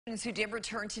Students who did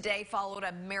return today followed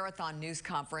a marathon news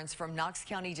conference from Knox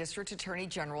County District Attorney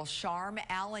General Sharm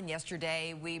Allen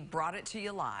yesterday. We brought it to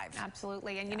you live.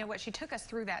 Absolutely. And you know what? She took us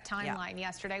through that timeline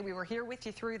yesterday. We were here with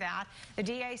you through that. The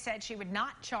DA said she would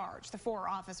not charge the 4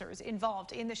 officers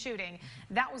involved in the shooting.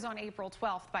 That was on April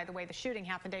 12th, by the way. The shooting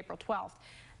happened April 12th.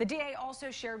 The DA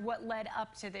also shared what led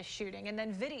up to this shooting and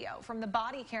then video from the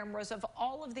body cameras of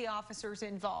all of the officers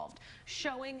involved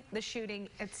showing the shooting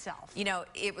itself. You know,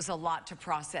 it was a lot to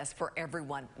process for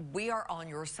everyone. We are on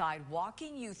your side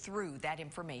walking you through that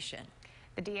information.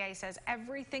 The DA says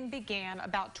everything began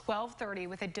about 12:30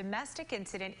 with a domestic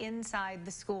incident inside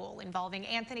the school involving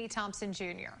Anthony Thompson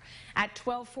Jr. At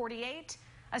 12:48,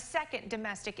 a second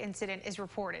domestic incident is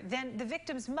reported. Then the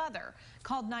victim's mother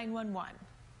called 911.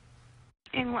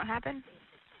 And what happened?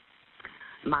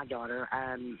 My daughter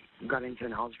got into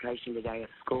an altercation today at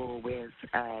school with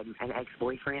an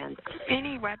ex-boyfriend.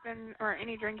 Any weapon or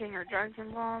any drinking or drugs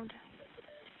involved?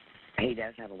 He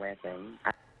does have a weapon.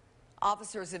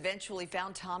 Officers eventually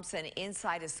found Thompson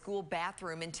inside a school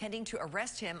bathroom intending to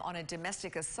arrest him on a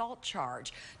domestic assault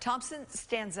charge. Thompson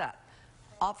stands up.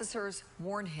 Officers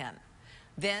warn him.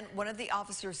 Then one of the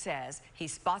officers says he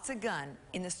spots a gun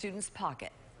in the student's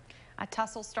pocket. A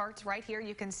tussle starts right here.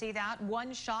 You can see that.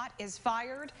 One shot is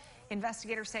fired.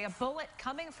 Investigators say a bullet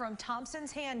coming from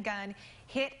Thompson's handgun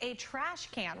hit a trash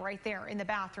can right there in the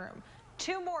bathroom.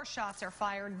 2 more shots are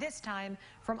fired, this time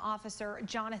from Officer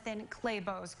Jonathan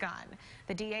Claybo's gun.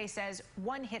 The DA says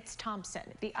one hits Thompson,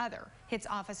 the other hits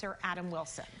Officer Adam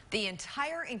Wilson. The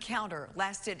entire encounter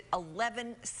lasted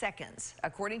 11 seconds.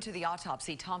 According to the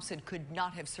autopsy, Thompson could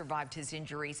not have survived his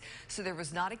injuries, so there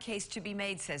was not a case to be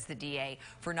made, says the DA,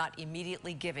 for not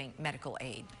immediately giving medical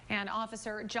aid. And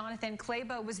Officer Jonathan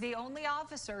Claybo was the only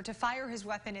officer to fire his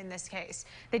weapon in this case.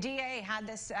 The DA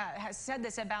has said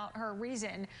this about her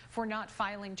reason for not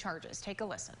filing charges. Take a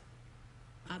listen.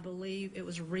 I believe it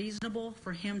was reasonable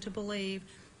for him to believe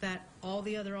that all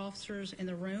the other officers in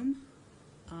the room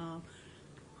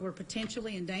were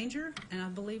potentially in danger, and I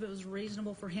believe it was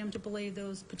reasonable for him to believe there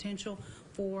was potential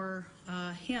for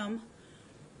him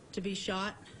to be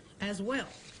shot as well.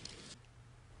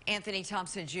 Anthony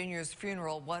Thompson Jr.'s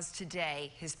funeral was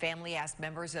today. His family asked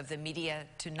members of the media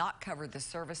to not cover the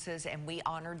services, and we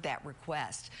honored that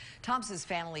request. Thompson's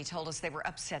family told us they were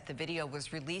upset the video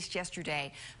was released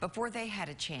yesterday before they had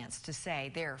a chance to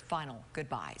say their final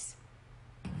goodbyes.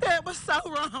 It was so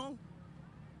wrong.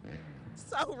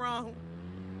 So wrong.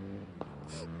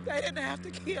 They didn't have to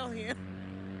kill him.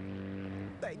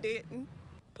 They didn't.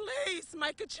 Please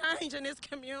make a change in this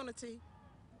community.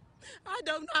 I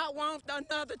do not want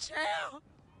another child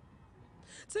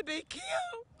to be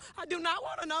killed. I do not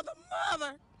want another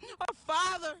mother or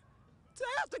father to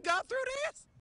have to go through this.